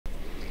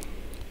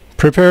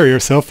Prepare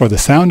yourself for the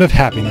sound of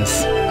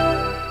happiness.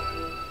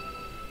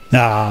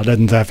 Ah,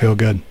 doesn't that feel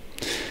good?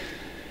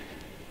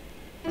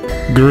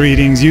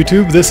 Greetings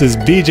YouTube, this is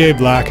BJ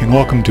Black and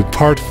welcome to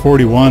part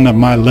 41 of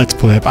my Let's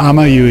Play of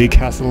Amayui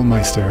Castle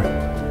Meister.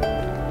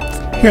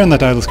 Here on the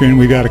title screen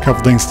we've got a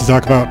couple things to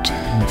talk about.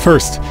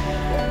 First,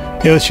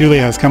 Amayui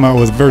has come out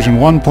with version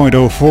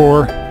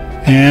 1.04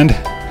 and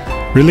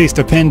released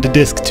Append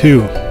Disc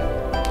 2.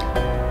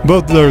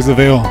 Both of those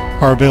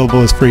are available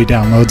as free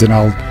downloads, and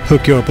I'll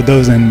hook you up with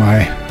those in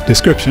my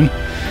description,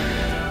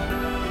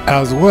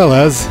 as well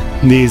as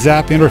the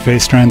Zap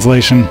interface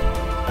translation.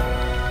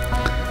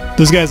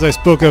 Those guys I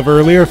spoke of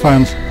earlier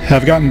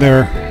have gotten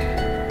their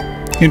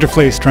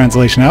interface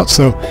translation out,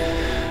 so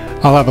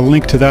I'll have a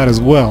link to that as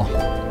well.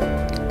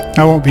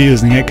 I won't be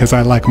using it because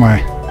I like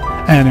my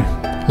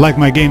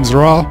games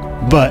raw,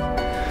 but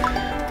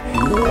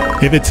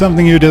if it's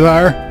something you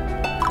desire,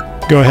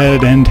 go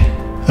ahead and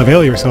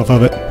avail yourself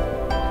of it.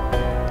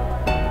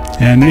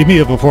 And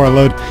immediately before I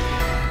load,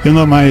 you'll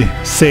know my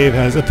save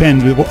has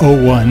Append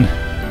 01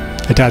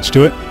 attached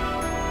to it.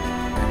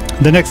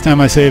 The next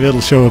time I save,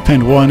 it'll show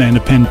Append 1 and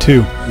Append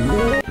 2.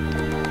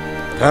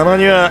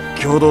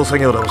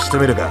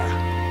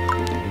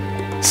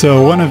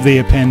 So one of the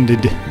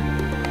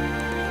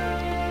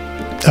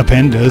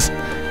appendas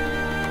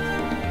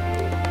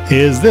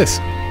is this.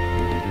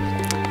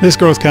 This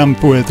girl's come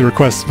with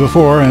requests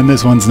before, and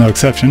this one's no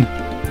exception.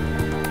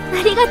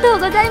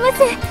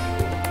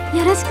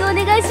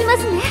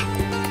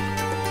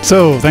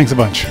 So, thanks a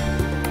bunch.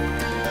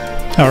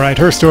 Alright,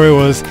 her story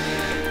was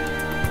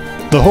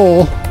the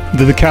hole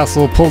that the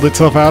castle pulled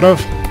itself out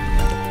of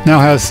now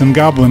has some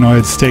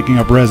goblinoids taking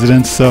up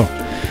residence, so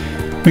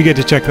we get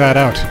to check that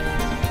out.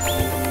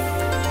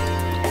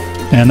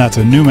 And that's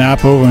a new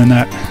map over in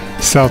that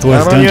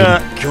southwest dungeon.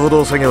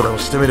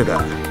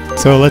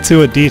 So let's see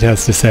what Deet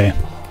has to say.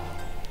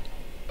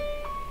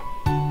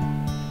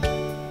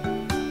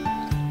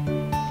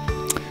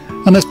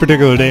 On this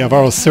particular day,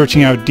 Alvaro was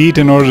searching out Deet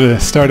in order to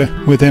start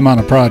with him on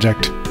a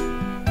project.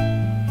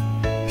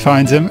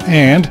 Finds him,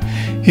 and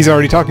he's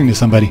already talking to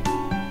somebody.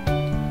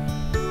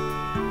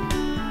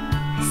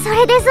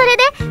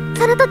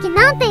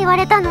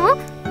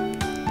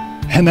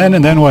 And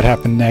then what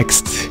happened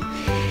next?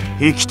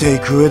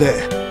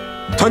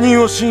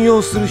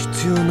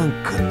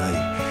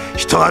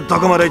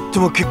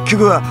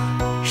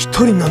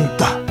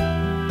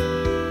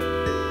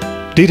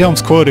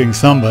 Deet's quoting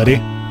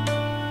somebody.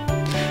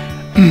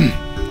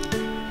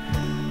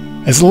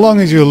 As long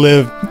as you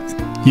live,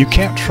 you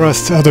can't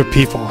trust other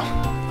people.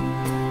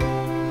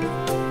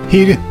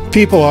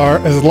 People are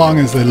as long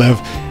as they live,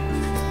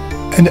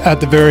 and at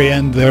the very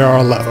end they are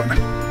alone.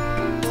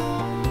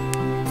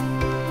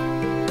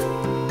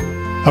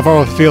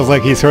 Alvaro feels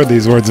like he's heard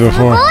these words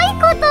before.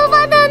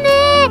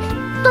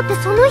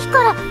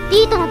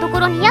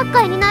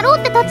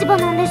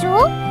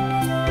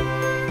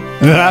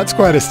 That's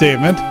quite a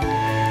statement.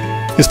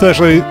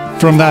 Especially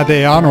from that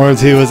day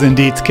onwards, he was in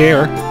Deet's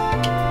care.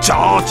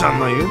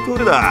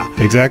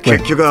 Exactly.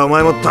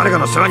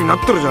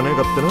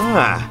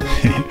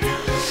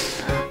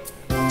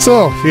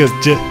 So, he was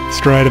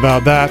just right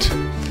about that.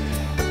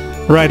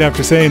 Right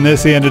after saying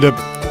this, he ended up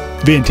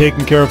being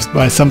taken care of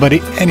by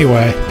somebody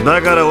anyway.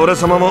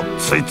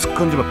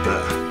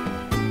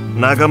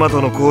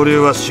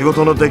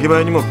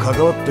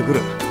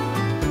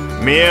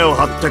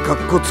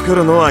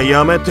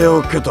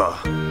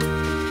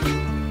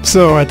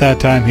 So at that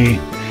time he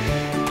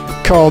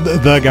called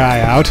the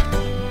guy out,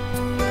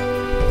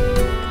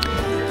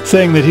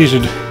 saying that he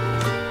should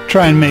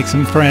try and make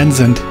some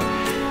friends and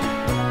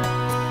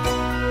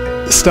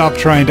stop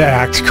trying to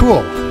act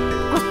cool.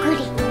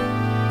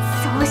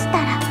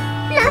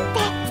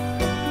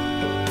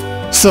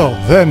 So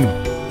then,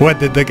 what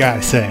did the guy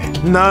say?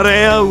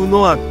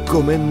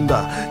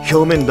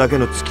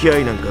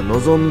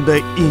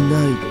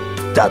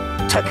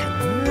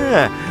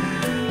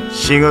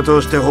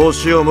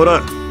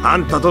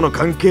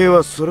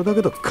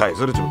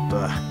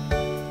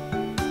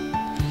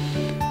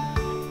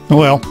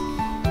 Well,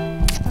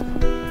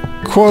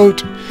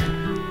 quote,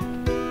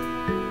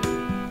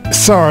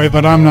 "Sorry,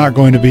 but I'm not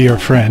going to be your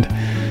friend.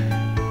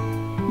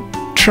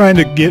 Trying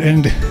to get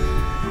into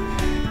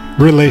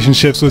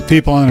relationships with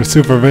people on a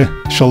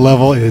superficial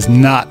level is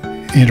not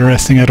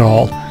interesting at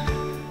all."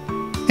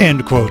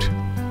 End quote.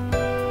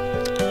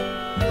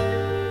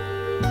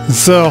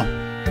 So,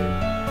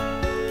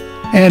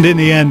 and in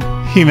the end,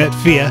 he met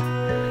Fia,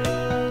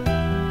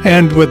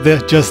 and with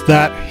just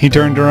that, he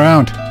turned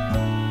around.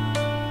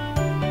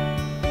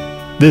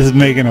 This is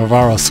making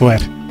Alvaro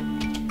sweat.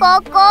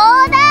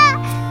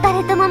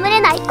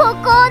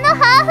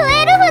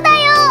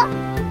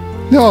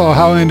 Oh,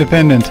 how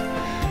independent.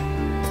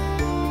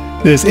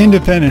 This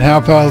independent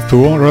half-elf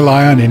who won't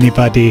rely on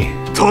anybody.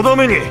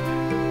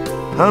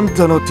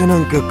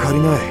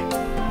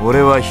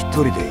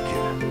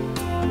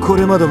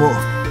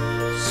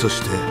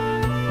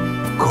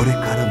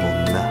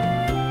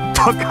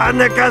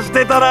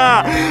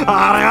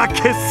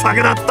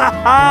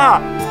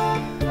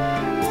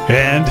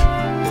 And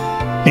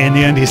In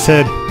the end, he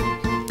said,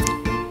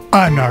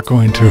 I'm not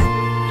going to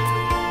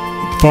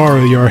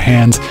borrow your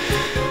hands.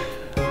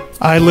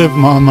 I live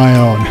on my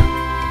own,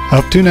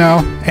 up to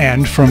now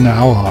and from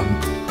now on.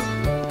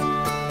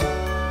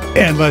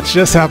 And let's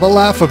just have a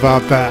laugh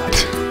about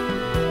that.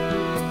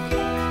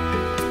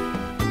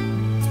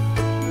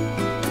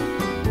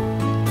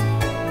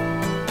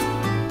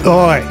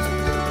 Oi!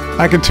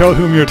 I can tell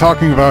whom you're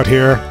talking about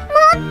here.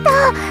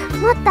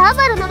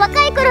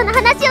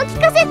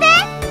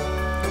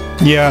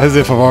 Yeah, as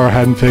if Avaro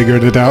hadn't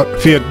figured it out.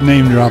 Fiat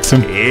name drops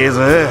him.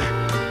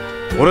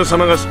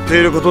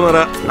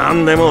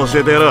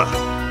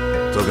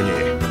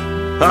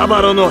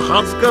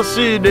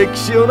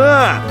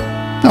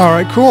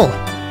 Alright, cool.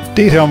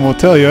 Detail will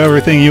tell you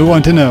everything you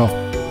want to know,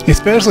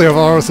 especially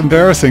Avaro's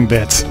embarrassing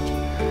bits.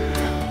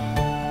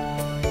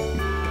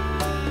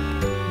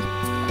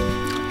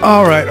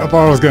 Alright,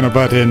 Avaro's gonna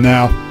butt in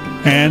now.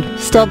 And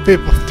stop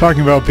people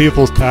talking about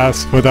people's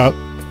past without...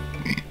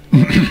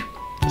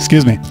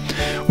 excuse me.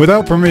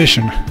 Without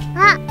permission.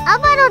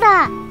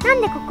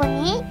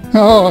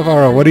 Oh,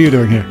 Avaro, what are you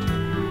doing here?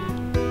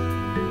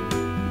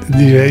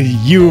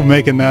 You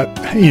making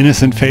that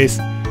innocent face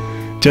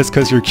just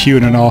because you're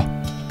cute and all.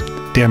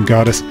 Damn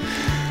goddess.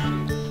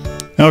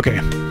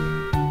 Okay.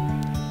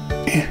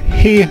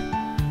 He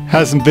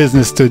has some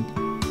business to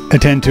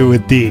attend to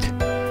with Deed.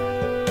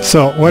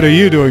 So, what are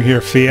you doing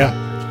here, Fia?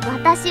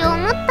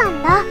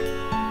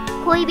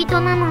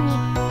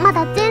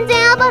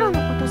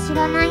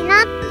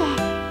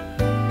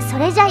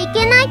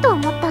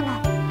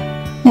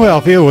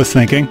 Well, Fia was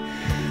thinking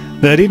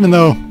that even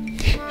though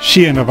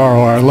she and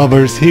Avaro are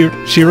lovers,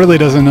 she really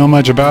doesn't know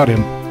much about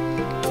him.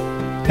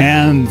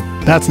 And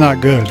that's not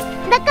good.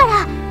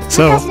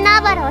 So,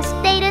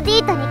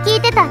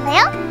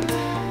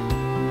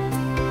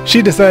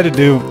 she decided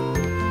to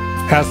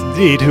ask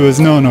Deed, who has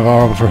known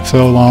Avaro for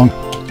so long.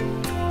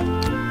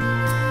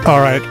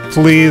 Alright,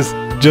 please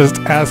just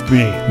ask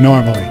me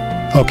normally,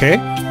 okay?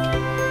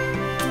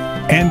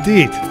 And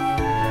Deed,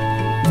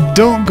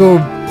 don't go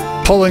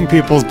pulling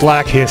people's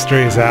black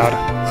histories out,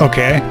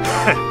 okay?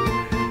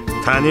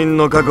 他人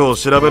の過去を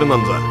調べるな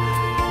んざ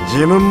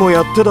自分も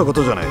やってたこ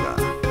とじゃないか。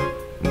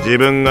自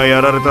分が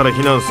やられたら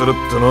非難するっ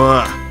ての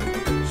は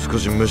少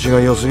し虫が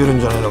良すぎるん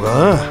じゃないの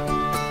か?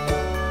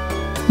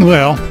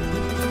 Well,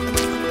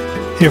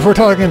 if we're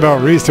talking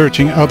about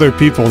researching other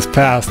people's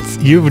pasts,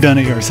 you've done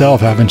it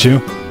yourself, haven't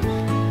you?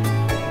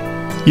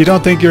 You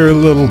don't think you're a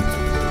little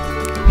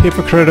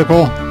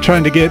hypocritical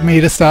trying to get me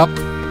to stop?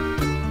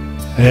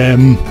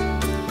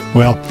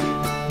 Well,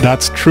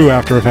 that's true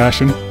after a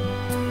fashion.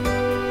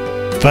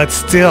 But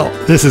still,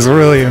 this is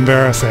really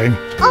embarrassing.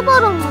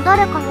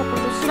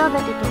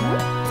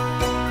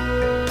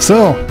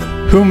 So,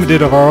 whom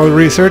did Avaro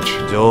research?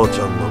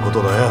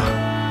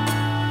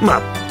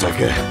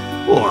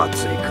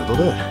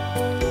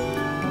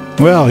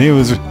 Well, he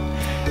was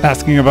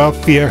asking about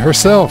Fia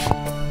herself.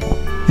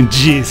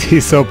 Jeez,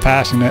 he's so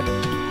passionate.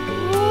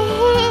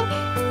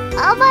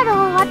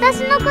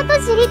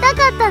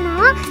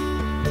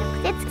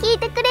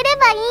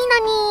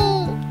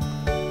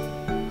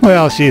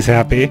 Well, she's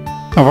happy.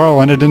 Avaro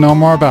wanted to know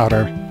more about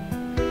her.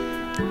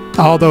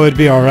 Although it'd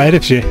be alright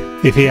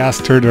if he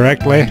asked her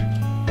directly.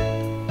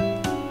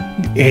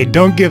 Hey,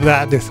 don't give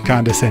that this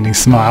condescending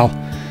smile.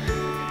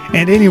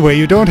 And anyway,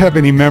 you don't have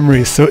any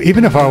memories, so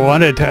even if I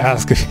wanted to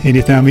ask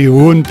anything, you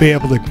wouldn't be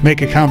able to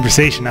make a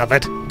conversation of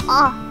it.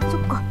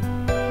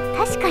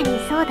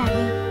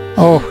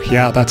 Oh,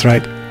 yeah, that's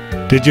right.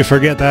 Did you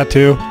forget that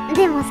too?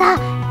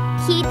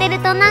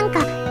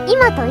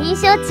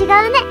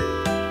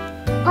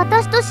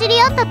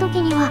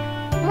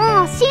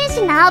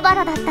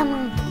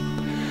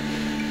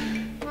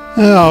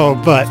 Oh,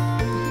 but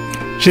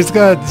she's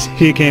glad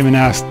he came and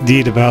asked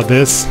Deed about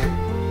this,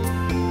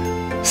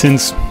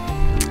 since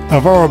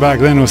Avaro back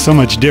then was so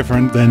much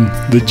different than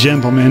the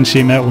gentleman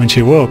she met when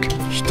she woke.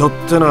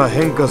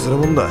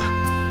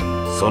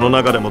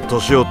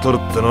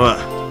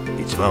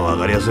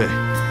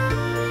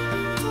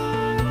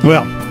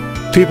 Well,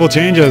 people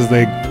change as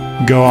they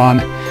go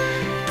on,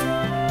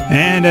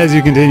 and as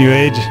you continue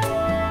age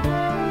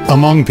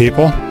among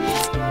people,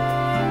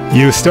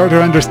 you start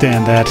to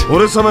understand that.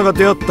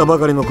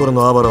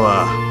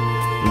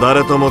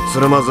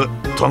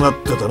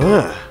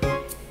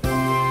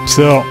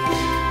 So,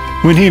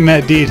 when he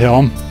met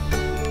Detail,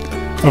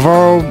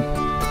 Avaro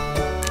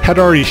had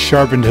already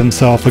sharpened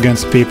himself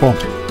against people.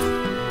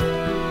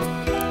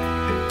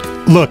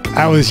 Look,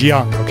 I was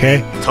young,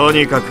 okay?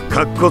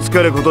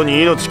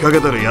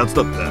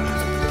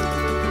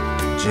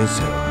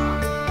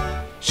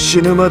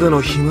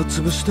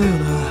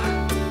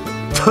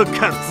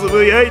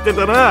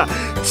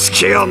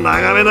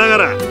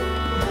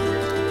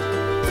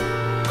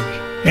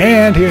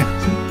 And he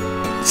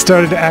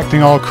started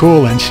acting all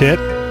cool and shit.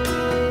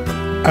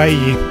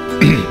 I.e.,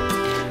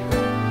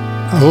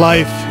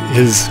 life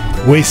is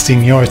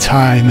wasting your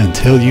time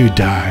until you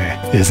die,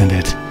 isn't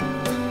it?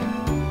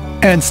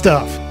 And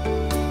stuff.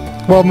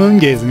 Well, moon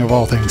gazing of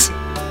all things.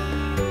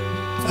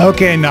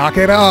 Okay, knock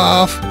it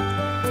off.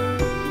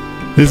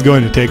 This is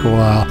going to take a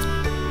while.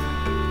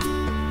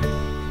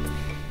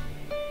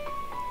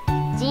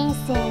 人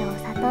生を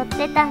悟っ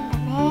てたんだ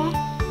ね。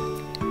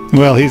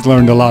 Well, he's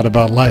learned a lot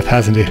about life,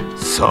 hasn't he?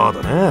 そう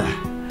だね。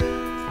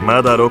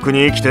まだろく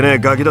に生きてねえ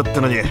ガキだっ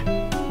たのに、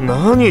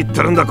何言っ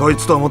てるんだこい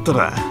つと思った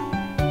ら。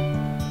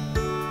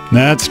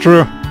That's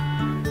true.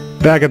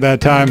 Back at that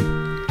time,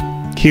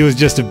 he was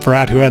just a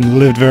brat who hadn't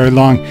lived very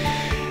long.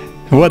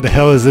 What the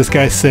hell is this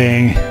guy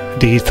saying?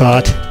 Dee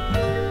thought.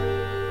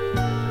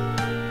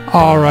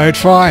 Alright,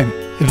 fine.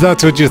 If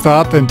that's what you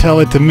thought, then tell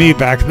it to me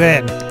back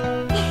then.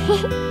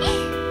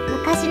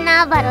 昔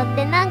のアバロっ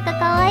てなんか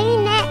可愛い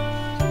ね。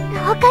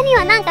他に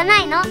はなんかな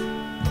いの？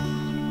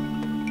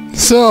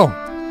 So,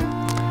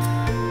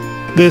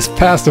 this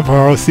past of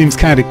Aro seems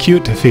kinda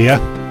cute to Fia.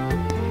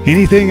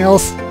 Anything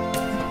else?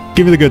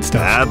 Give me the good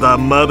stuff. まだ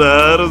ま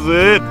だある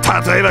ぜ。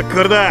例えば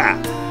これだ。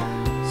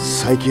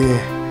最近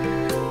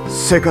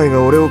世界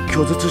が俺を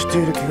拒絶して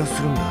いる気が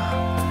するんだ。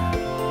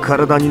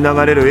体に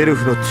流れるエル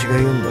フの血が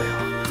言うんだよ。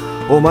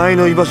お前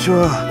の居場所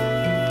は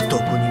ど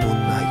こにも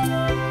ない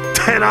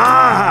って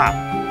な。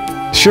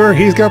 Sure,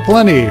 he's got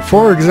plenty.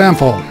 For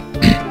example,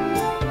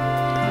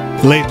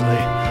 lately,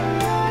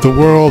 the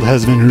world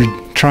has been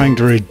trying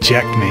to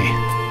reject me.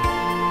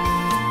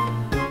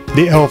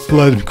 The elf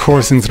blood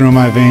coursing through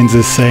my veins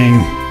is saying,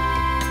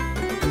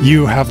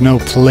 you have no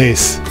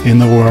place in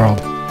the world.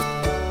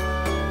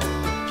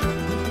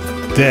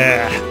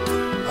 There.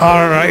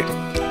 Alright.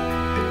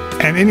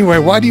 And anyway,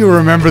 why do you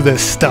remember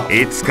this stuff?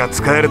 いつか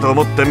使えると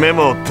思ってメ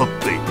モを取っ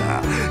てい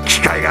た。機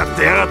会が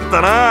出やがっ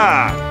た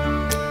な。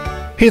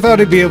 He thought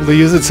he'd be able to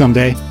use it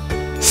someday,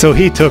 so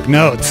he took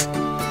notes.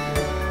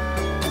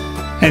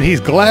 And he's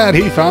glad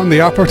he found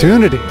the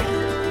opportunity.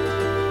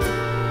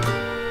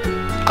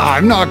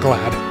 I'm not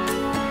glad.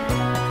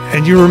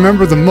 And you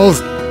remember the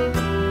most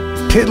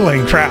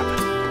piddling crap.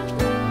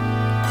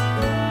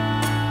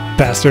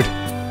 Bastard.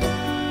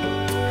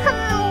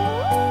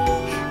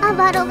 ア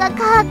バロが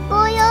かっ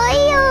こよ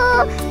い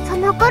よ。そ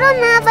の頃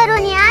のアバロ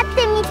に会っ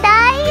てみ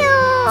たいよ。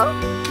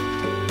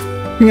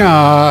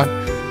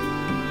 Aww.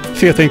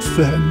 Fia thinks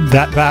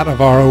that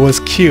Vatavaro was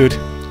cute.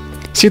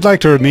 She'd like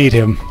to meet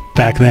him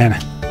back then.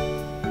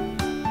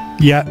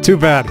 Yeah, too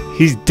bad.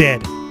 He's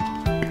dead.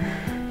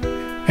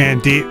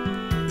 And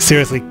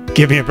seriously,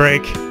 give me a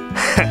break.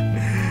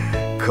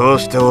 こう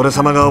して俺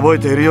様が覚え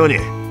ているように、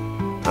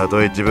た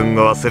とえ自分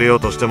が忘れよう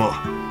としても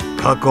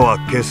過去は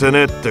消せ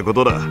ねえってこ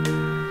とだ。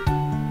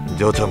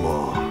ジョーちゃん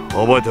も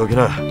覚えておき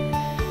な。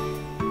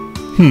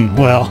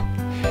Well.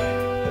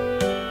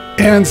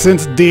 And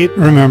since Deet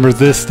remembers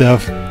this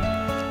stuff,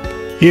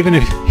 even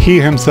if he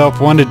himself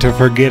wanted to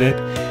forget it,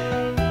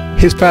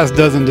 his past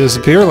doesn't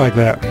disappear like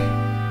that.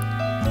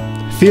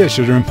 Fia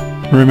should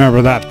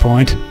remember that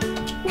point.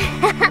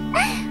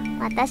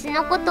 私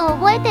のことを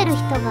覚えてる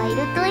人がい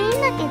るといいん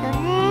だけど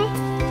ね。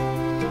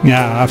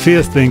 Yeah,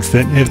 Fia thinks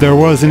that if there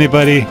was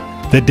anybody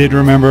that did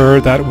remember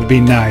her, that would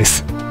be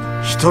nice.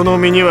 人の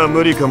身には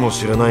無理かも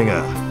しれない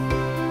が、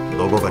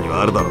どこかに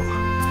はあるだろう。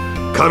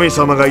神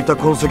様がいた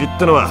痕跡っ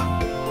てのは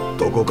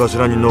どこかし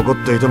らに残っ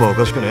ていてもお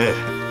かしくねえ。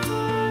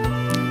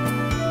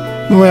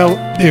 Well,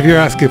 if you're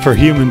asking for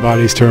human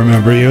bodies to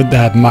remember you,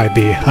 that might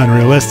be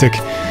unrealistic.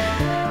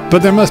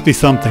 But there must be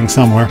something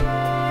somewhere.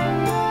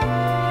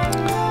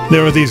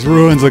 There were these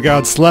ruins the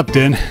gods slept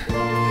in,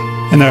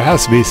 and there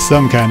has to be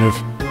some kind of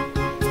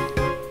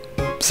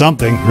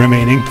something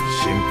remaining.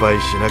 心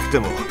配しなくて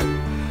も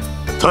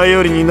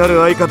頼りになる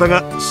相方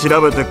が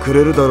調べてく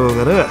れるだろう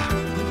がな。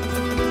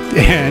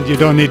 And you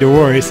don't need to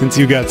worry since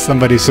you got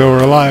somebody so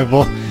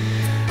reliable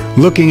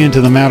looking into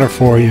the matter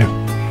for you.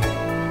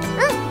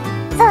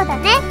 そうだ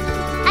ね。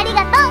あり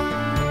がと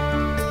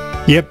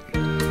う。 Yep.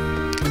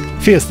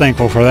 Fia's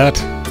thankful for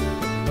that.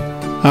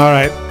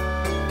 Alright.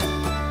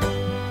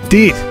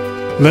 Deet,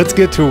 let's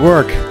get to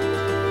work.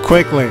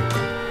 Quickly.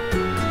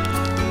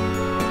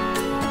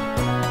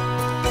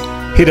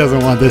 He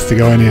doesn't want this to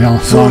go any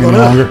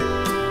longer.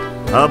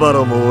 アバ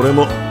ロも俺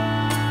も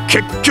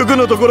結局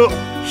のところ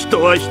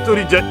人は一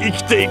人じゃ生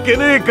きていけ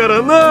ねえか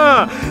ら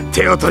な。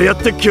手を取り合っ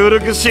て協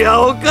力し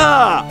合おう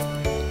か。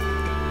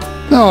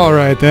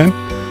 Alright then.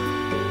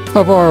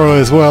 Avaro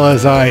as well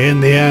as I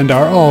in the end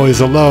are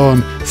always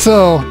alone.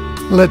 So,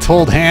 let's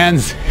hold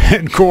hands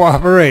and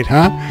cooperate,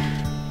 huh?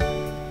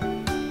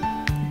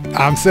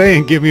 I'm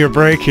saying give me a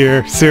break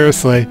here,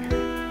 seriously.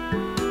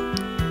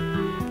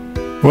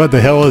 What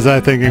the hell was I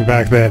thinking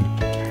back then?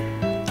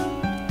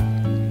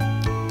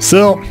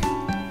 So,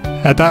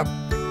 at that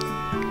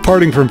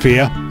parting from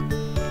Fia,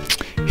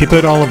 he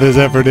put all of his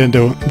effort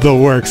into the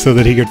work so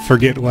that he could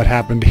forget what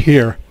happened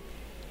here.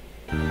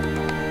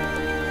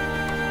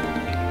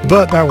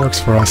 But that works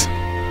for us.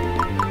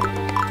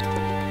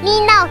 み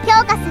んなを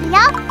評価するよ。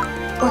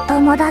お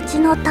友達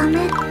のた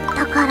め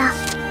だから。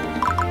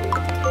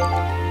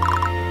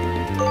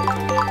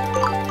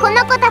こ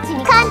の子たち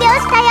に完了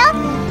したよ。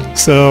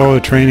 So,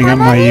 training up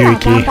my Yui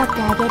key. 頑張っ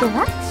てあげる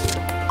わ。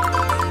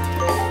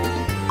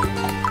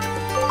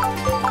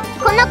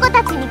この子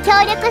たちに協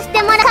力し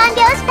てもらう完了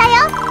したよ。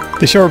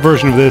 The short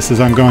version of this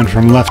is I'm going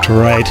from left to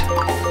right.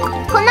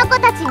 この子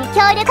たちに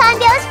協力完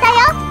了したよ。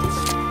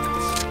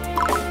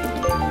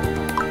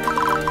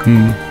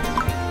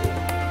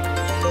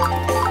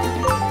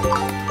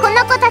こ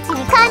の子たち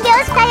に完了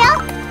したよ。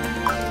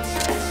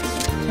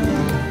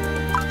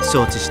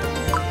承知した。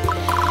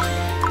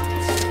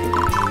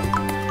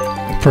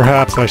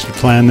 Perhaps I should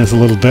plan this a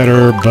little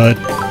better, but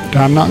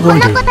I'm not こ going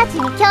の to. 子たち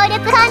に協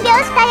力完了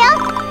したよ。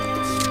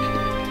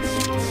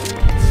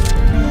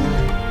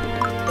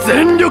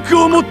 全力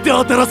を持って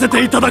当たらせ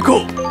ていただ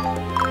こう。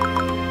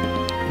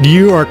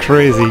 You are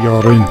crazy,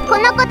 Yorin. こ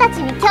の子たち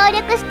に協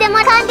力しても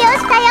完了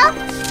したよ。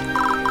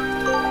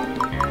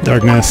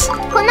 Darkness.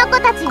 この子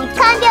たちに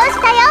完了し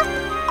たよ。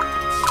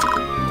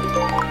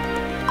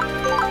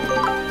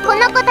こ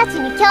の子たち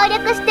に協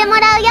力しても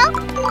らうよ。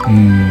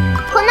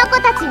この子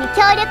たちに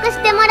協力し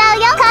てもらう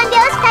よ。完了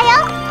したよ。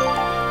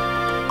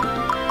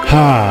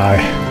 Hi.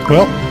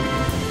 Well,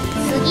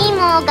 次も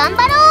頑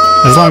張ろ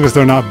う。 as long as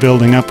they're not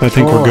building up, I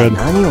think we're good.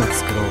 何を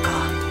作ろうか。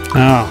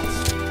 Ah,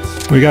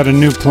 we got a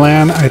new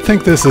plan. I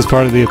think this is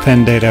part of the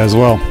Append data as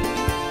well.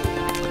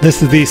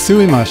 This is the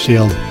Suima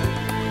shield.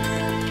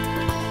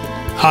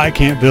 I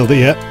can't build it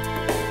yet.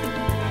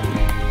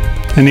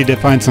 I need to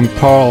find some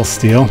Paul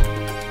steel.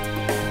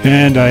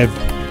 And I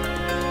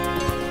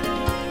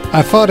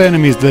fought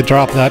enemies that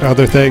dropped that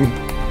other thing,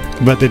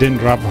 but they didn't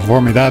drop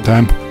before me that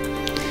time.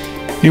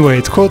 Anyway,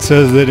 its quote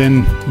says that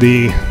in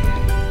the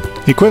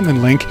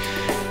equipment link,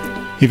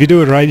 if you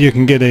do it right, you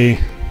can get a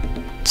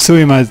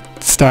Suima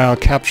style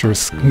capture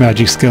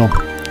magic skill,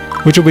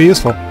 which will be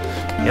useful.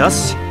 よ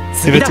し、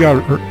 If 次 it's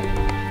だ。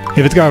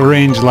 got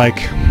range like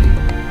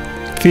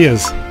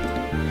Fia's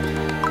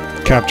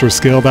capture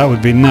skill, that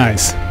would be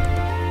nice.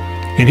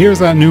 And here's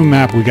that new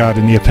map we got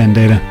in the Append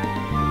data.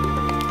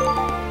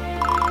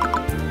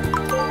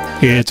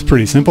 It's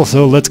pretty simple,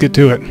 so let's get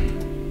to it.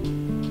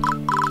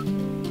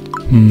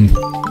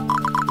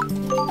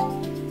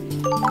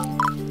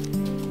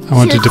 I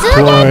want to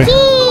deploy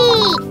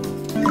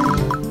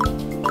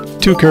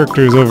 2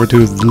 characters over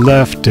to the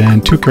left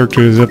and 2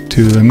 characters up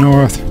to the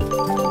north.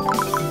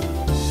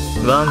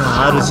 我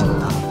が主の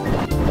な。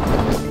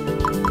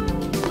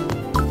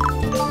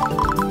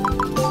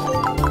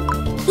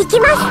 行き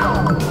ます。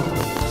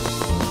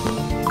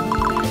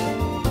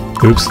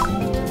 Oops.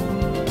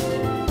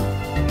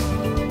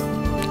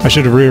 I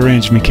should have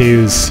rearranged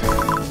Mikeu's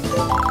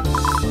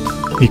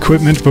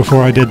equipment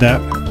before I did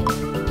that.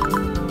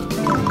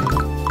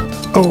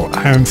 Oh,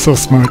 I am so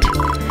smart.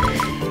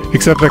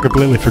 Except I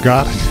completely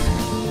forgot.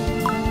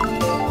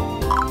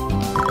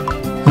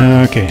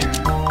 Okay.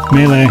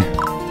 Melee.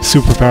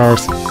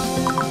 Superpowers.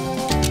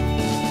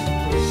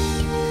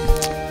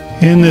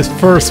 In this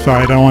first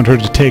fight, I want her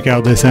to take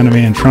out this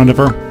enemy in front of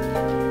her.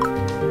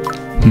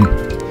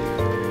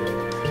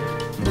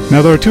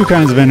 Now there are 2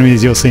 kinds of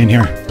enemies you'll see in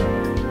here.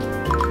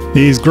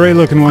 These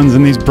gray-looking ones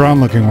and these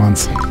brown-looking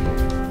ones.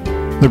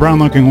 The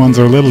brown-looking ones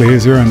are a little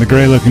easier, and the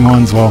gray-looking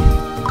ones will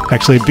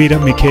actually beat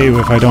up Mikeu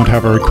if I don't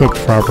have her equipped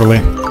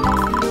properly.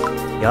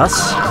 よ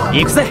し、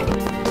行くぜ。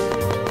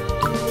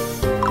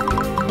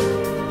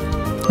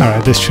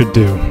 Alright, this should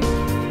do.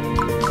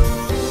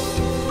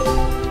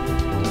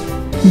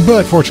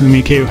 But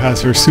fortunately Mikeu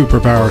has her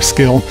superpower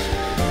skill.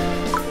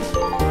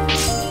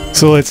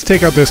 So let's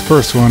take out this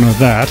first one with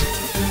that.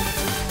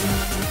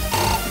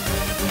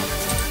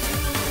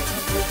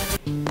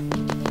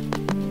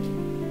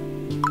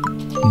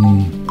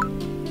 Hmm.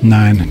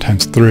 9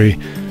 times 3.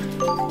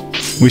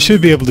 We should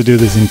be able to do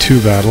this in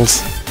 2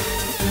 battles.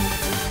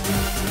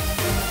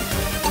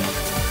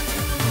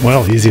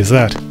 Well, easy as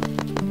that.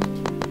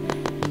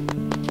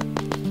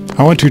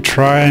 I want to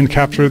try and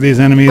capture these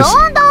enemies,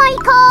 どんどん行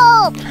こ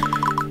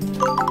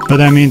う。 but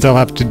that means I'll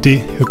have to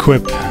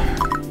de-equip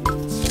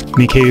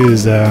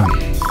Mikeu's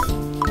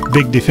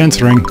big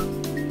defense ring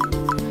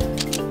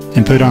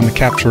and put on the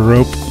capture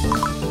rope,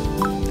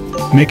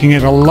 making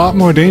it a lot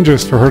more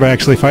dangerous for her to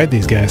actually fight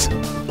these guys.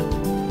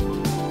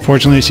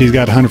 Fortunately, she's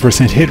got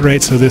 100% hit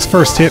rate, so this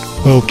first hit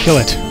will kill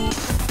it.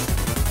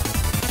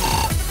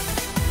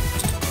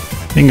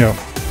 Bingo.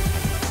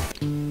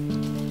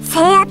 制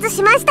圧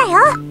しましたよ。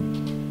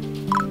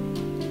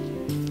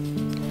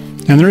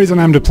 And the reason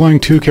I'm deploying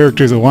 2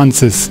 characters at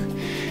once is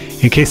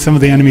in case some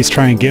of the enemies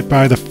try and get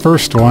by the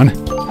first one,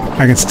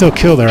 I can still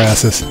kill their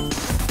asses.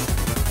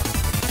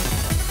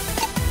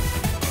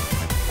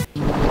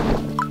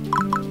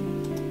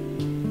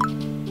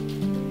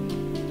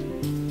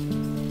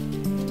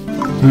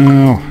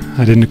 Oh,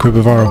 I didn't equip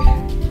Ivaro.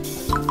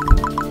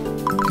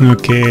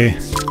 Okay.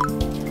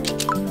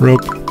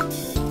 Rope.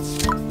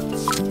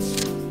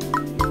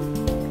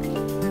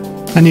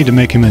 I need to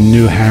make him a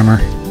new hammer.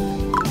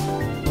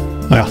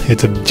 Well,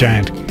 it's a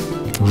giant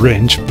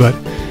wrench, but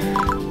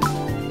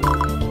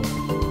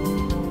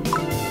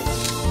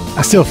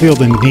I still feel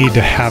the need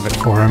to have it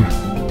for him.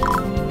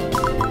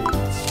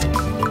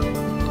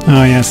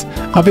 Oh yes,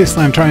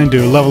 obviously I'm trying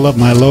to level up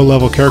my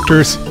low-level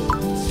characters,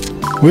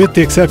 with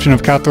the exception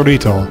of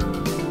Katorito.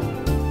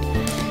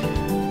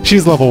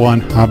 She's level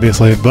 1,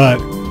 obviously, but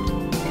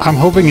I'm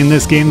hoping in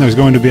this game there's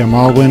going to be a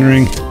Malwin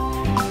ring,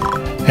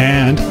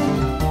 and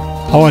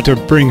I want to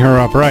bring her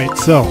up right,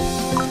 so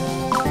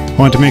I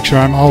want to make sure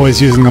I'm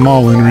always using them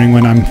all in the ring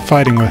when I'm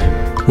fighting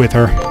with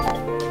her.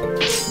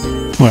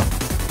 Well,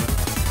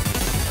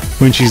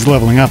 when she's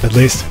leveling up at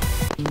least.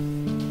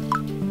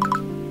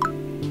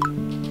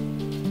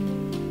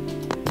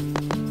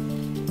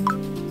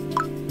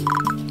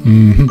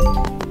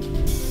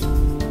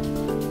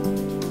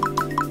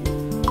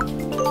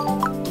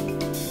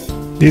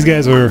 These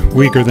guys were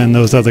weaker than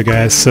those other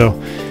guys, so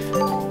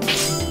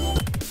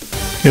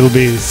it'll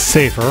be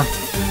safer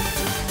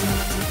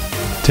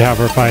to have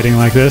her fighting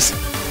like this.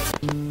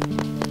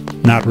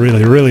 Not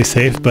really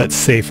safe, but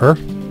safer.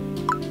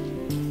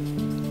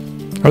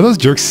 Are those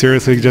jerks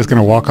seriously just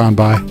gonna walk on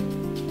by?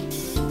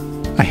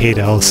 I hate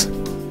elves.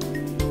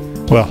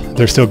 Well,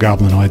 they're still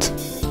goblinoids.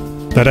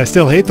 But I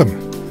still hate them.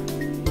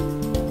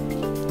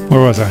 Where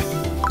was I?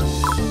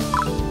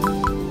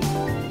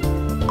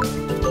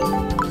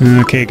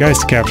 Okay, guys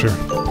to capture.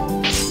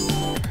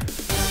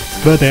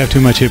 But they have too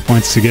much hit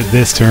points to get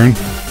this turn.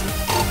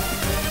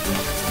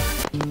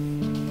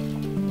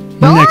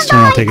 Next turn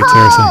I'll take it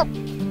seriously.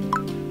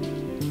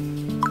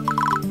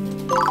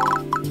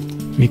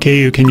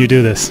 Mikayu, can you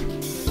do this?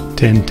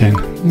 10.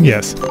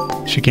 Yes,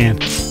 she can.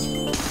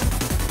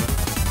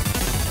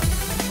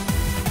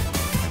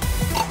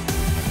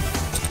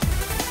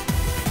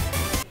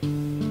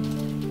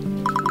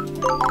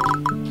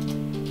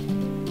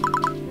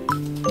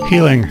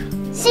 Healing.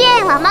 支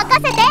援は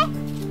任せて。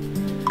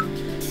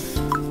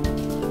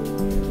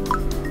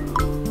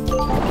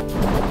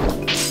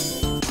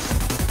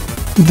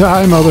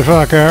Die,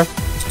 motherfucker!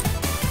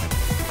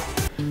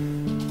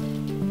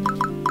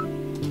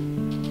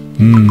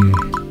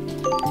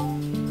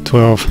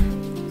 12.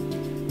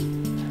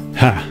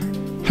 Ha!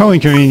 How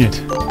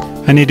inconvenient.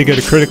 I need to get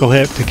a critical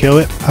hit to kill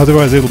it,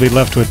 otherwise it'll be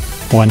left with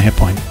 1 hit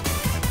point.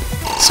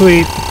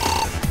 Sweet!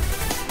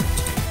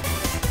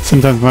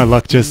 Sometimes my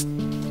luck just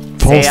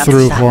pulls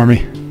through for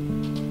me.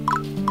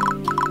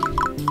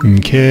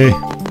 Okay.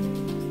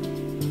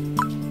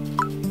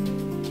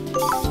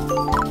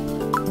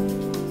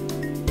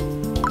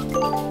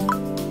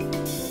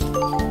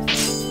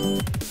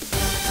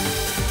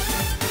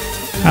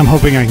 I'm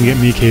hoping I can get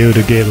Mikayu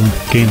to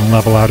gain a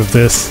level out of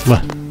this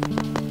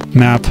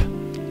map.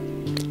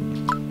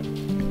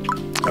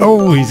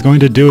 Oh, he's going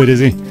to do it, is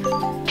he?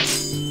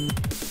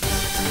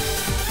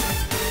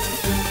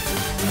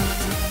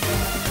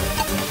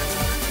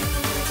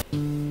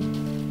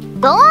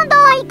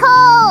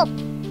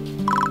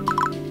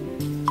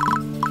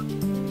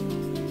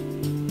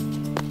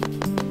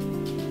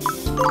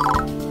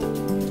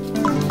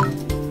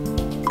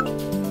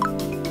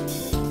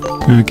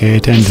 Okay,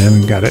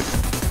 10, got it.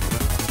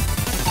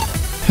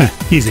 Huh,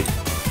 easy.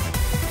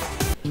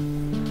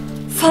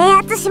 制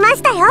圧しま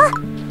したよ。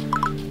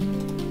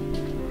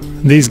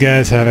 These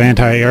guys have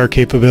anti-air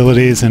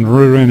capabilities and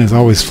Rurin is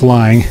always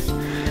flying.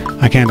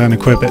 I can't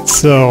unequip it,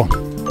 so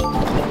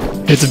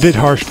it's a bit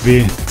harsh to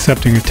be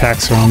accepting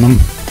attacks from them.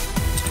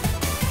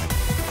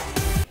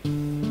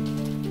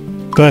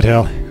 But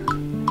hell,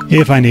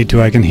 if I need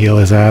to I can heal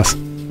his ass.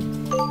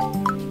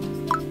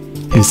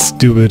 His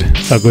stupid,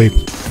 ugly,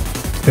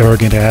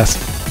 arrogant ass.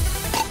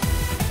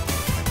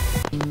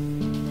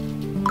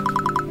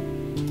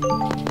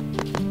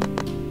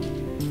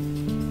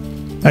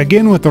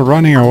 Again with the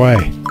running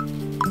away.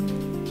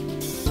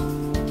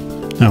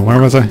 Oh,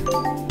 where was I?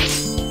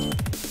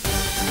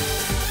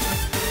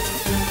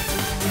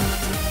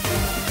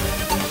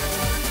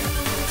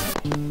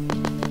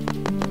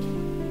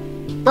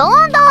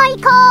 Don't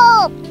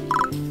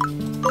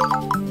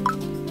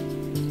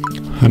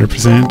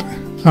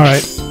 100%.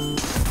 Alright.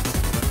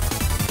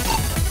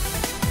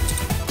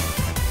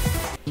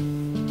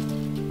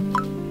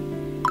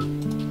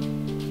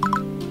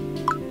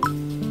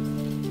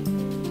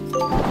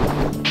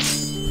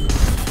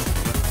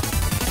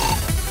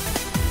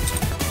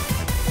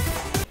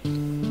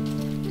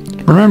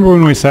 Remember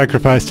when we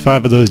sacrificed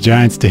 5 of those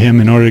giants to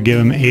him in order to give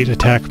him 8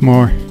 attack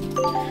more?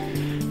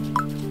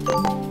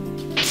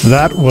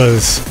 That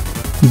was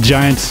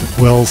giants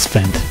well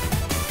spent.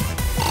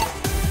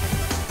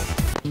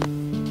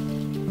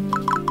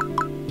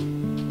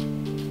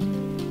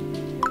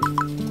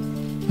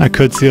 I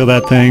could seal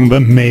that thing,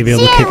 but maybe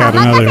it'll kick out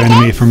another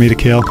enemy for me to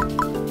kill.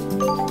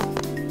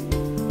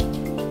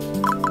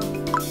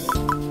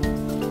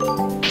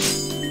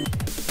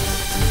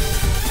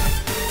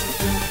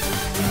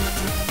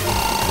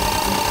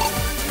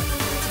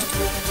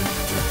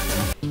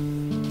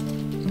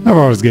 I'm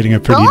always getting a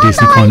pretty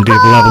decent quantity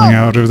of leveling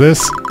out of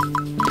this.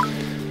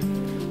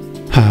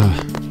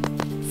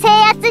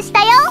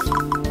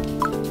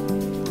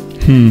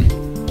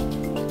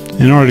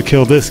 In order to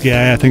kill this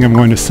guy, I think I'm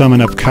going to summon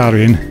up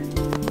Karin.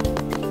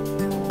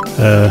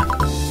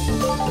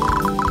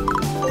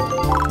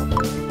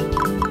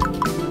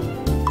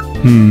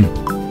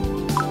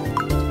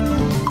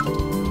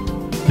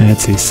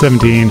 Let's see,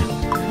 17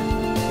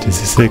 to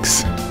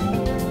 6.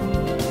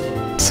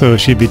 So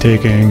she'd be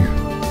taking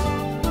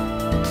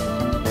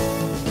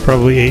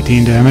probably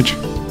 18 damage.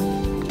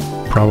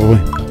 Probably.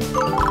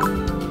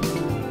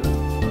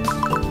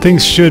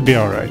 Things should be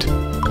alright.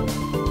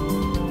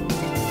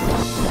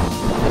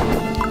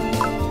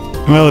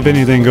 Well, if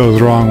anything goes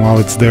wrong while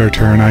it's their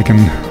turn, I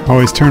can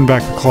always turn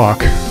back the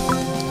clock.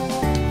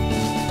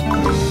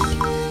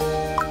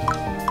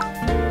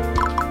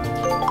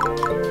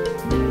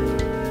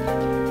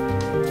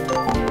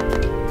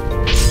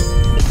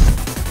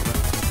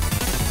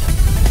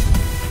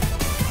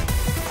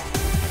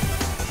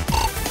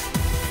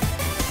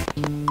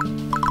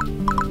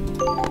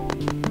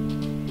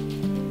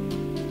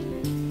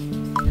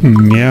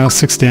 Yeah,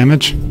 6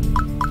 damage.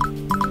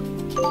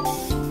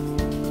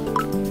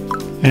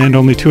 And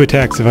only 2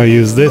 attacks if I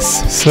use this,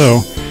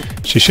 so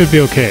she should be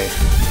okay.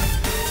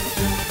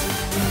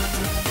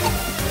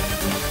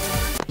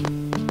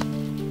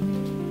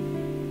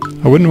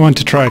 I wouldn't want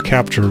to try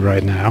capture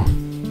right now.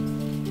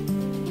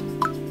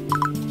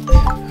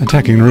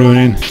 Attacking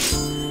Ruining.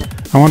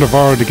 I want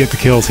Avaro to get the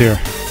kills here,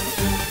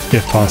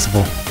 if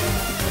possible.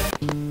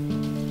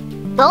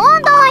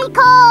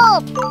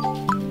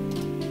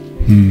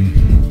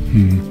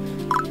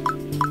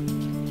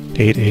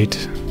 8,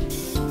 8,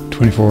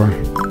 24.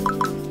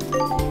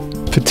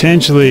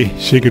 Potentially,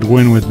 she could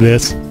win with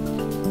this.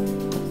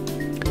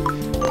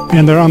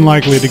 And they're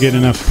unlikely to get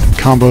enough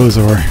combos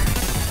or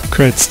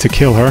crits to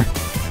kill her.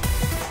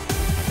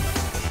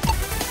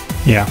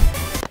 Yeah.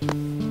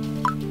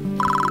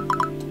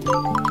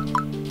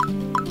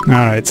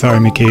 Alright, sorry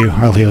Mikhail,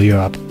 I'll heal you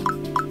up.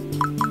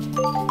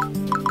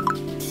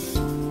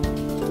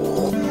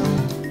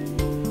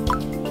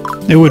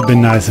 It would have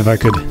been nice if I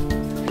could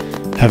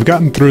have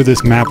gotten through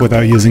this map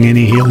without using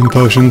any healing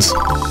potions.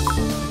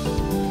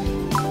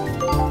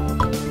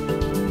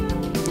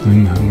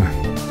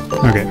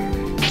 Okay.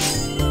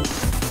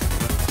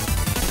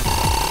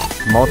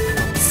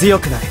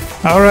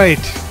 Alright!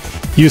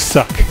 You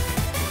suck.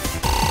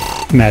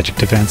 Magic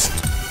defense.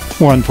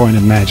 1 point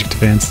of magic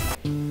defense.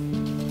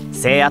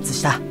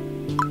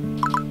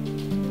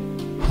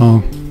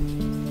 Oh.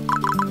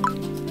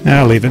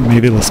 I'll leave it.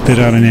 Maybe it'll spit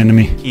out an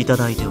enemy.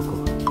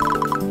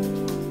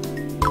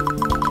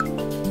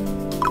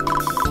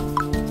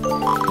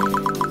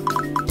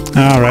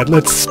 Alright,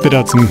 let's spit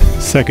out some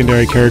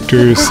secondary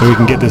characters so we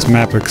can get this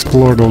map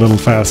explored a little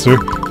faster.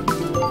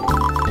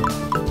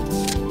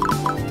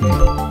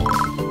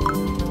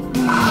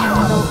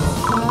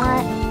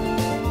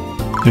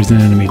 There's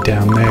an enemy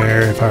down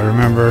there, if I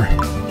remember.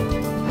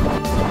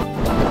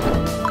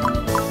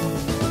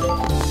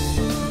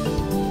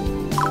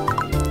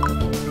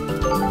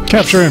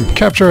 Capture him!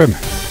 Capture him!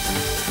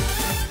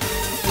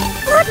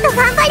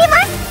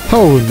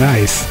 Oh,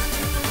 nice!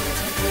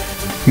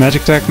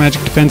 Magic attack,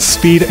 magic defense,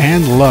 speed,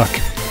 and luck.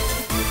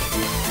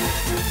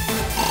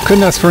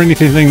 Couldn't ask for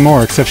anything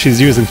more except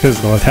she's using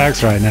physical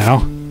attacks right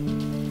now.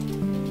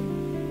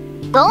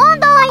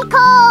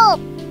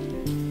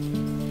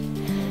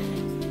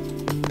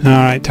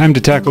 Alright, time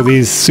to tackle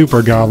these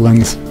super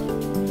goblins.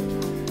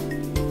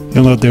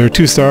 You'll note there are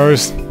 2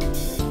 stars.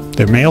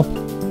 They're male?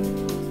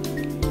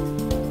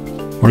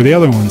 Or the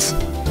other ones?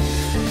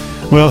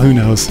 Well, who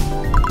knows?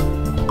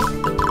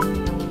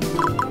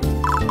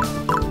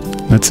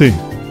 Let's see.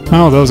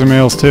 Oh, those are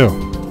males too.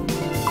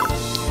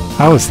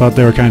 I always thought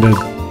they were kind of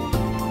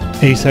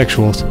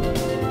asexuals.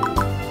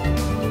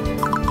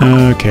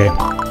 Okay.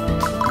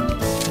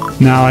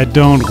 Now I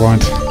don't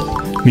want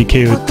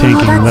Mikhail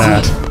tanking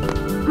that.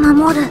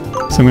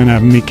 So I'm gonna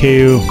have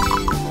Mikhail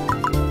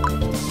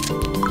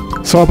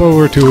swap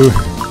over to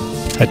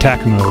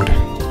attack mode.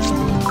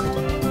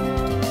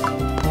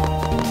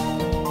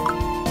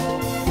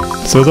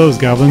 So those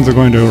goblins are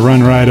going to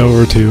run right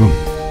over to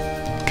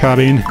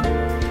Karin.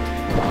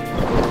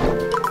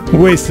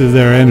 Wasted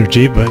their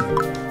energy, but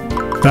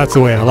that's the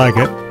way I like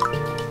it.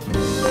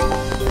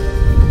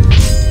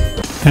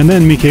 And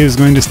then Mikhail is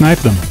going to snipe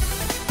them.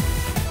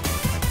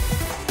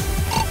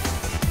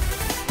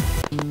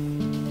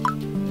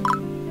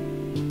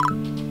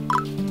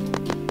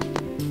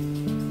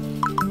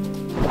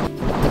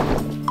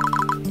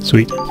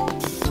 Sweet.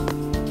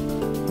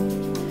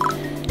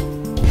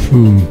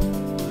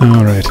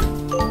 Alright.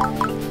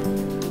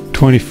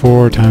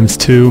 24 times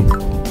 2.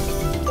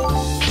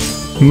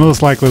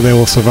 Most likely they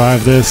will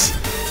survive this.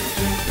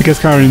 Because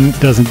Karin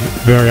doesn't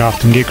very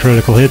often get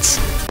critical hits,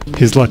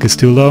 his luck is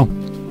too low.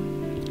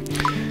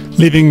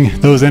 Leaving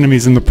those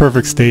enemies in the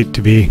perfect state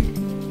to be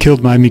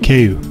killed by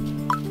Mikhail.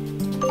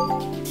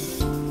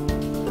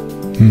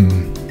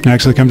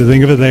 Actually, come to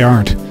think of it, they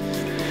aren't.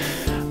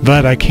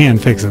 But I can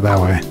fix it that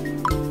way.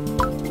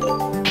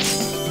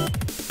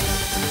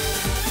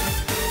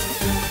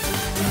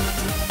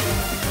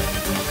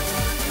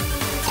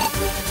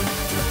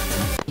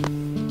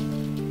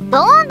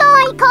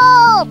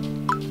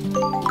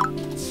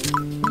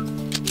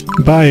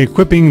 By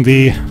equipping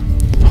the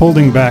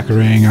holding back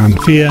ring on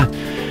Fia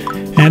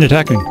and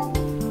attacking.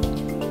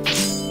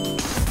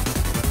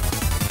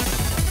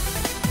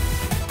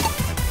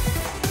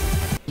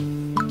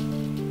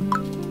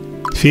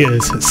 Fia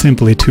is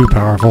simply too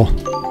powerful.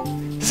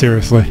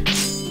 Seriously.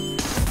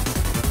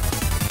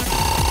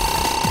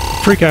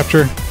 Free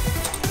capture.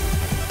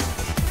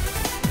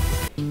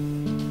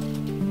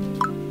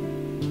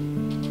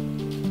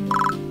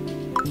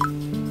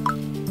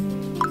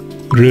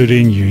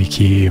 Rurin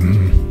Yuiki.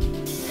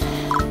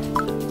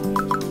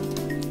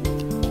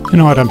 You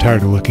know what? I'm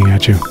tired of looking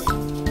at you.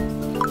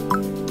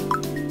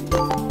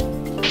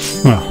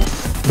 Well,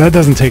 that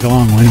doesn't take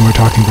long when we're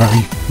talking about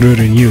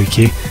Rurin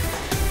Yuiki.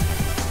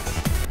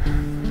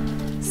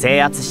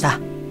 制圧した。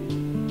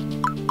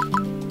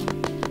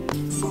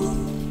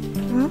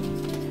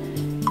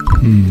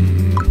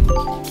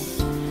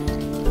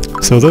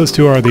So those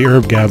two are the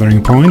herb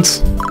gathering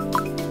points.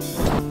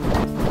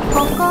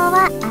 ここ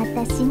は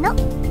私の。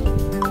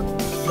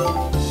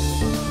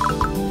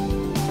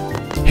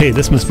 Hey,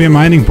 this must be a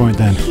mining point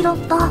then. 拾っ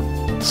た。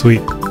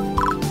 Sweet.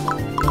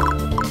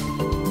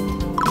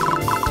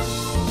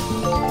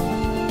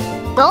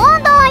 ど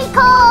んどん行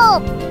こ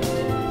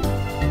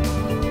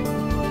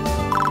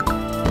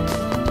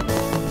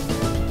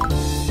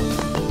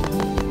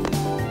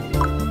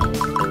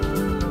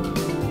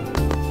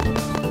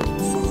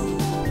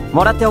う。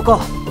もらっておこう。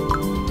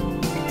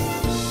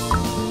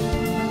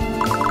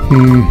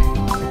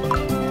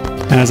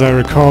As I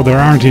recall, there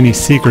aren't any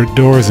secret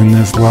doors in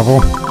this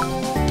level.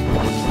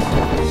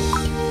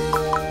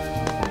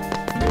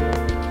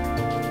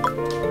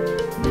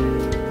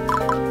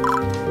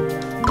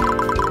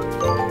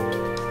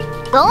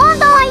 どん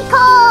どん行こ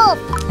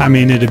う。 I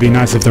mean, it'd be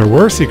nice if there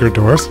were secret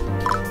doors.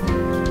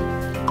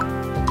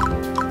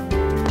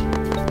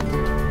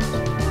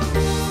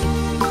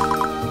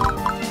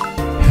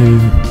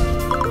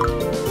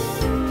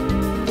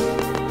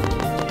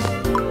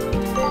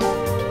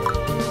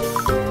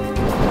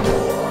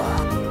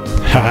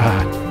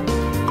 Haha.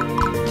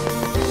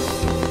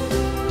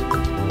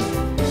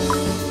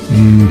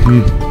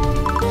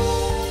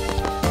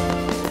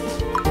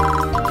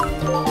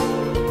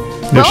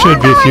 There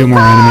should be a few more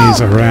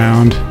enemies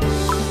around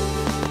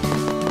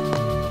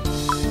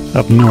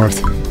up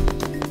north.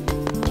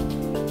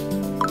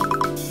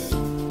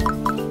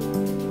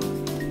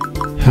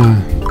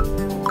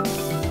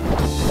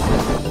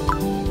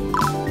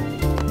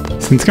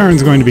 Since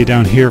Karen's going to be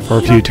down here for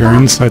a few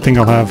turns, I think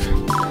I'll have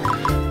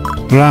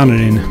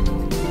Ranin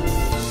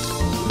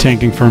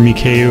tanking for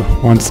Mikeu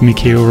once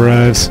Mikeu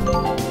arrives.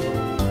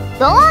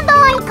 どんどん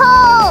行こ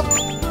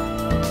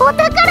う。お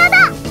宝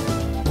だ。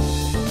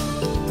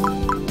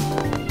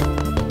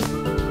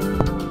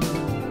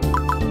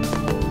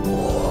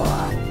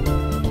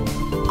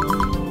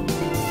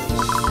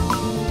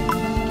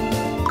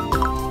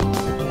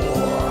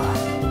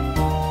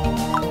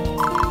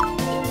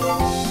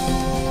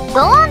ど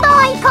んどん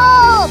行こ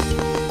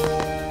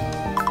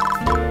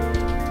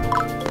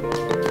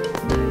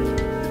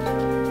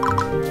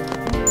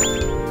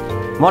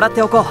もらっ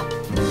ておこう。う。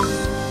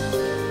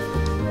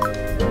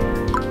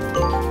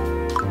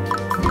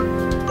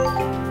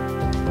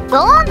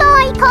どんどん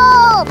行こ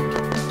う。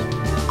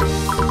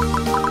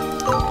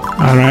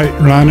 Alright,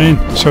 Ranin,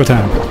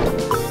 showtime.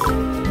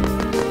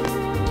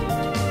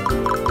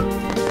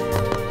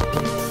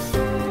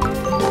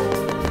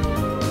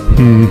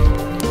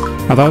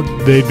 I thought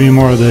they'd be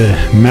more of the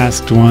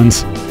masked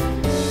ones.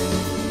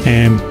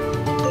 And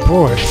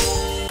boy,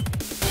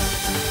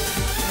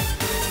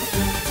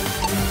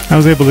 I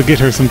was able to get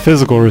her some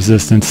physical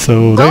resistance,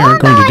 so they aren't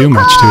going to do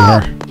much to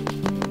her.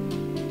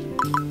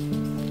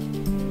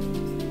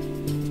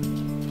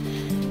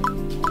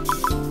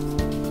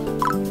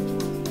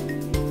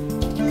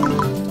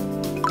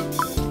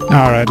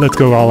 Alright, let's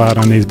go all out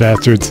on these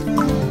bastards.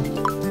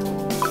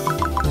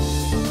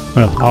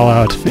 Well, all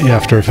out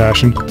after a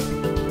fashion.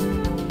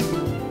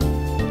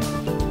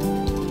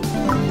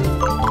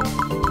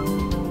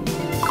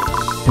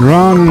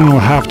 Ron will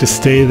have to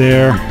stay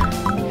there,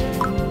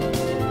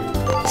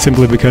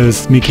 simply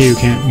because Mikeu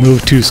can't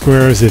move 2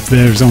 squares if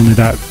there's only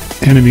that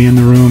enemy in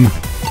the room.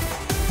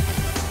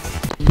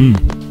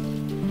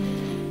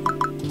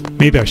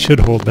 Maybe I should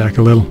hold back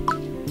a little.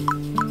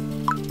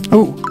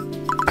 Oh,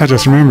 I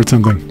just remembered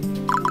something.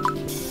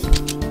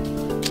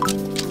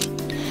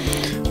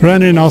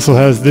 Ranin also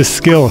has this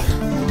skill,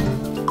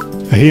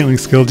 a healing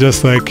skill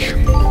just like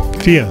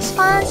Fia's.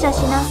 感謝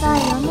しなさ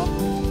いよね。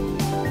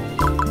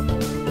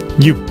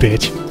 You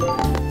bitch.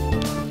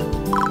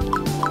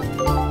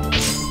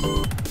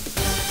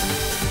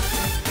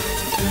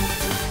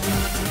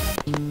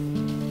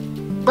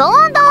 ど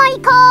んどん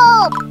行こ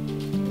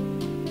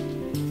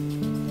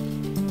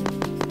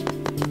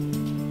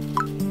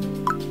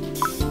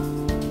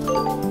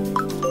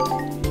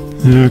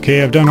う。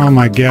 Okay, I've done all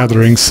my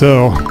gathering,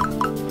 so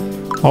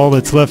all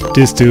that's left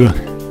is to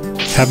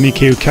have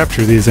Mikeu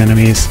capture these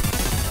enemies.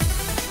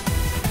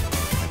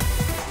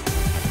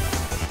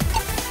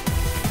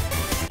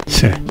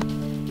 Shit.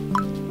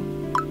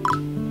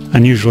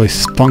 Unusually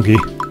spunky.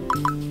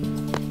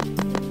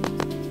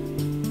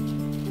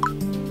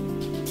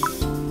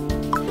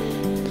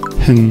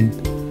 And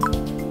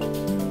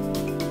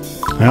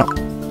well,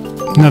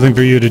 nothing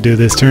for you to do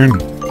this turn.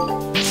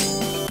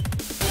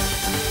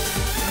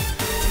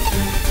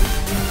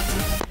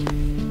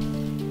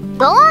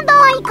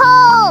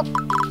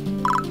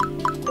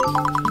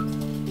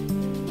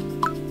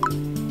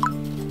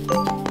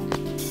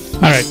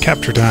 Alright,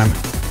 capture time.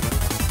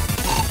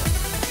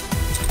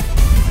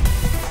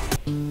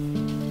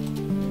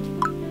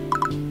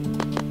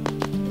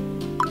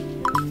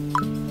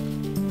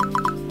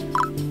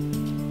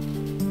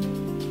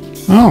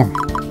 Oh.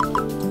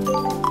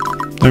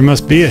 There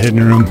must be a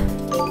hidden room.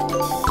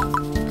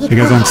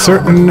 Because I'm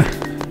certain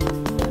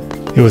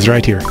it was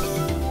right here.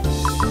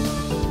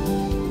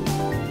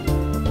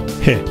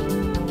 Heh.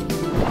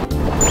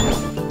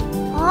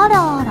 あ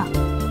らあら。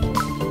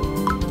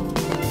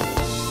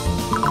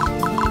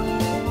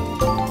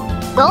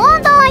ど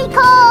んどん行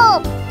こ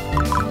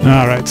う。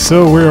 Alright,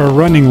 so we are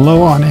running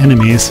low on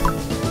enemies.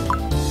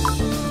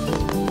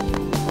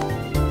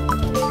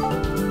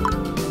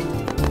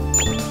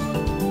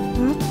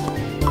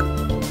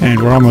 And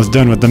we're almost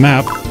done with the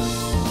map.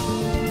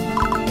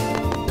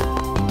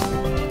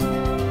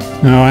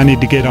 Now I need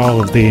to get all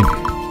of the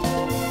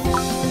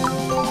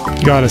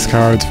goddess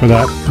cards for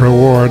that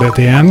reward at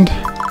the end.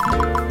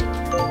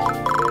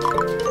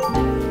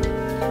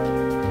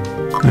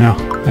 Now,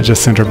 I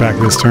just sent her back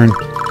this turn.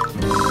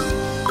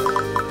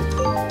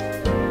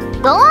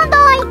 どんど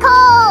ん行こ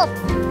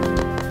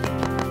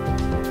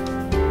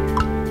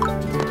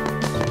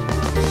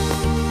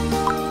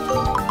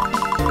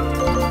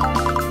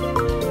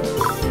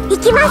う。行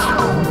きます。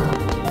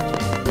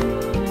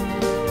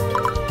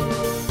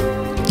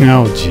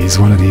 Oh jeez,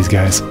 one of these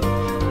guys.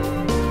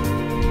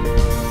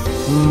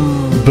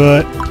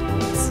 But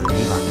次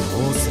は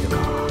どうするか。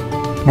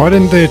 why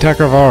didn't they attack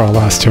Avara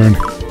last turn?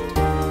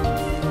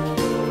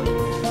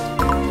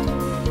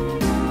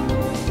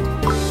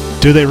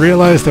 Do they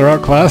realize they're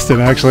outclassed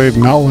and actually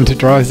not want to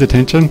draw his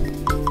attention?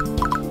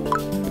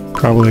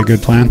 Probably a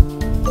good plan.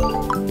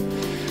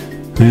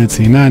 Let's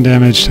see, 9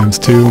 damage times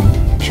 2.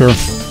 Sure,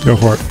 go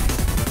for it.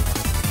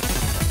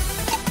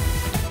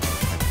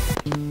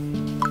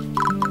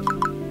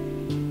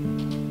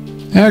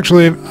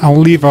 Actually, I'll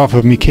leave off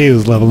of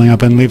Mikeu's leveling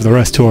up and leave the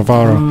rest to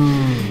Avara.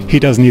 He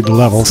does need the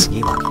levels.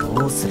 次は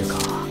どうするか。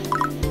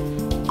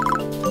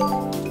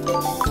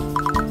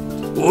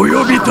お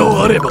呼び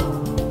とあれば。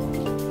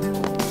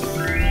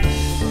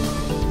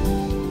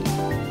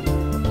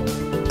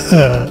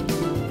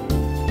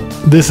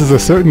 This is a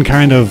certain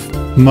kind of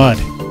mud.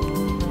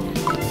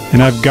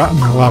 And I've gotten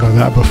a lot of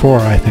that before,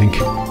 I think.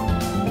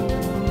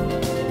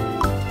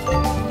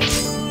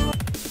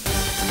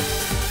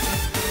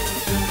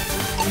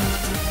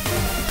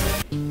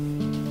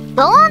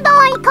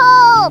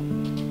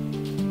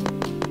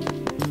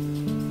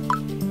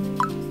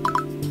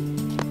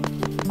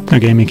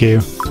 Okay,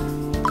 Mikeu.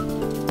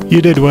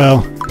 You did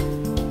well.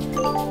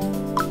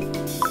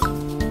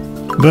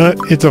 But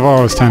it's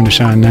Avara's time to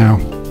shine now.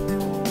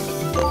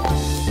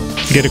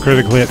 Get a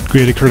critical hit,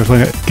 get a critical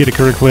hit, get a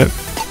critical hit.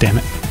 Damn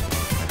it.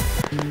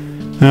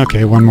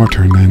 Okay, one more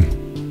turn then.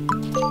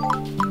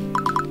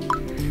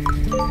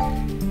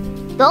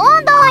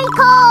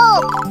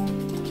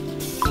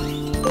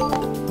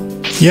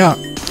 Yeah,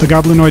 the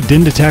Goblinoid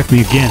didn't attack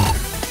me again.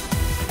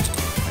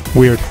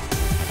 Weird.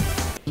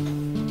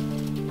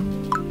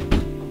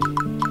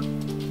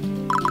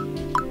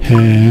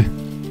 Heh.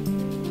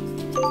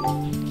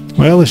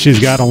 Well, if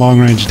she's got a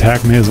long-range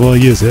attack, may as well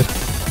use it.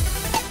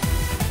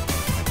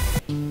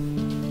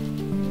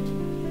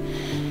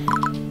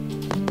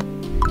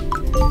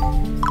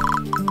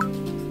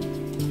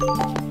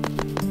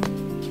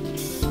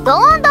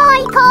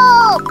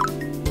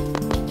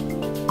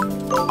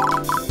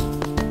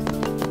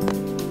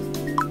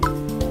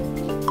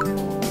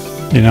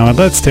 You know,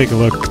 let's take a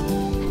look.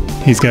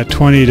 He's got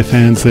 20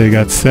 defense, they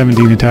got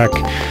 17 attack.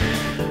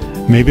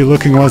 Maybe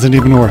looking wasn't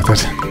even worth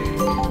it.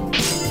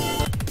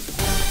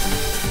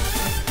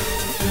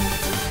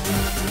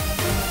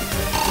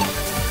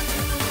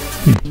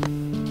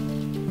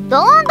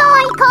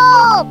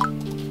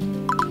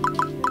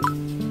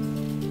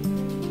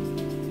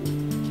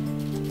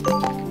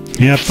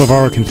 Yep,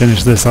 Avara can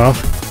finish this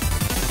off.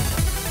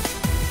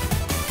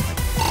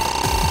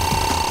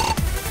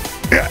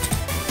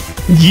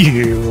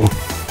 You!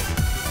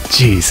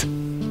 Jeez.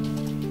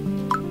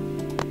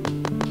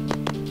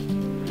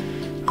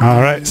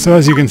 Alright, so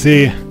as you can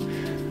see,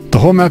 the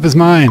whole map is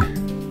mine.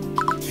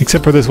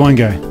 Except for this one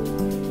guy.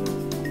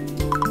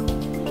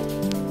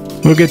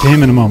 We'll get to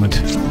him in a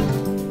moment.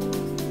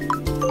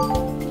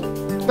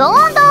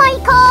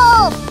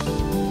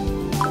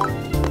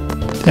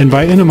 And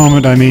by in a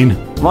moment, I mean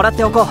もらっ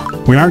ておこ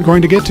う。 we aren't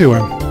going to get to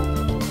him.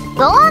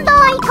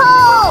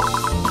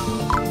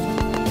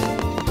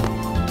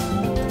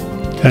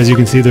 As you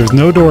can see, there's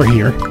no door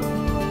here.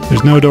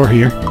 There's no door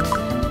here.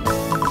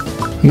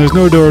 And there's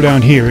no door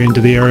down here into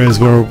the areas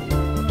where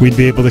we'd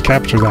be able to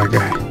capture that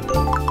guy.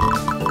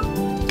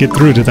 Get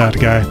through to that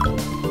guy.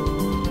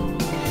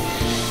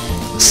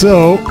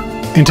 So,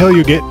 until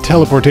you get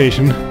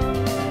teleportation,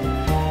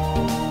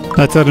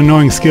 that's that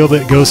annoying skill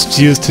that ghosts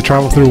use to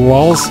travel through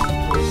walls.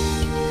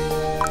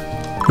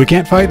 We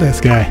can't fight this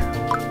guy.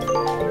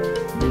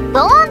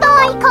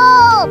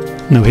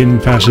 No hidden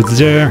facets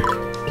there.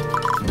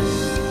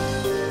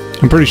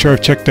 I'm pretty sure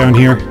I've checked down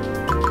here.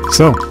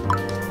 So,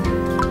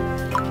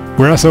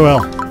 we're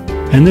SOL.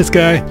 And this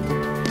guy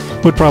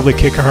would probably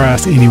kick our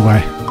ass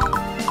anyway.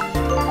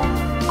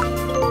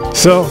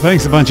 So,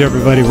 thanks a bunch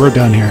everybody, we're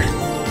done here.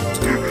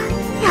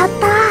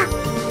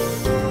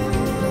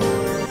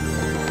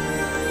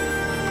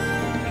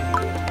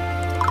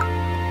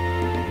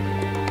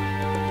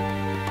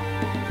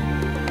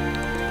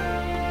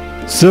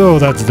 So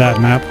that's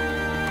that map.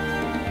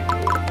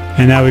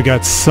 And now we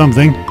got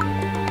something.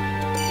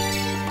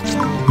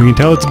 We can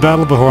tell it's a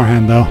battle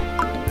beforehand though.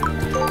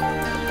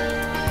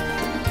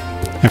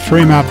 A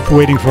free map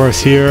waiting for us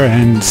here,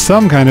 and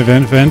some kind of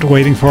event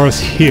waiting for us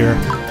here.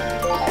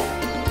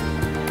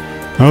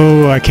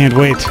 Oh, I can't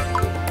wait.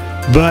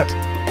 But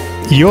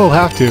you'll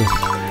have to.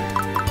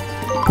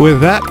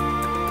 With that,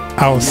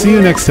 I will see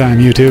you next time,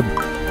 YouTube.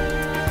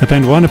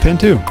 Append 1, Append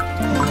 2.